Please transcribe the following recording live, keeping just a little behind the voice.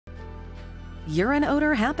urine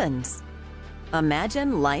odor happens.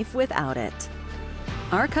 Imagine life without it.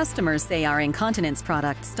 Our customers say our incontinence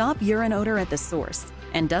products stop urine odor at the source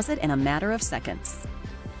and does it in a matter of seconds.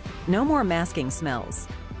 No more masking smells.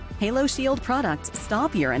 Haloshield products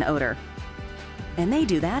stop urine odor, and they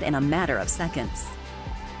do that in a matter of seconds.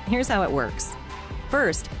 Here's how it works.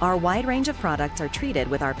 First, our wide range of products are treated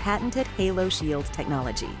with our patented Haloshield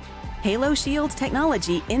technology. Haloshield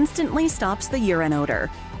technology instantly stops the urine odor.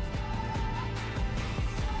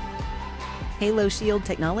 Haloshield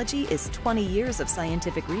technology is 20 years of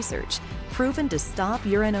scientific research proven to stop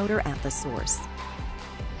urine odor at the source.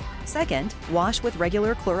 Second, wash with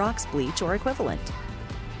regular Clorox bleach or equivalent.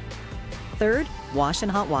 Third, wash in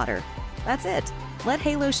hot water. That's it. Let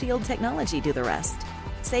Haloshield technology do the rest.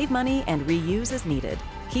 Save money and reuse as needed.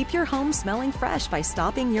 Keep your home smelling fresh by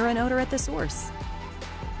stopping urine odor at the source.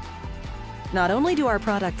 Not only do our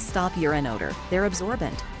products stop urine odor, they're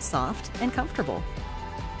absorbent, soft, and comfortable.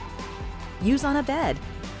 Use on a bed.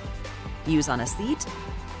 Use on a seat.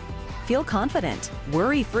 Feel confident,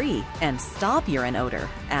 worry-free, and stop urine odor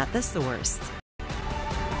at the source.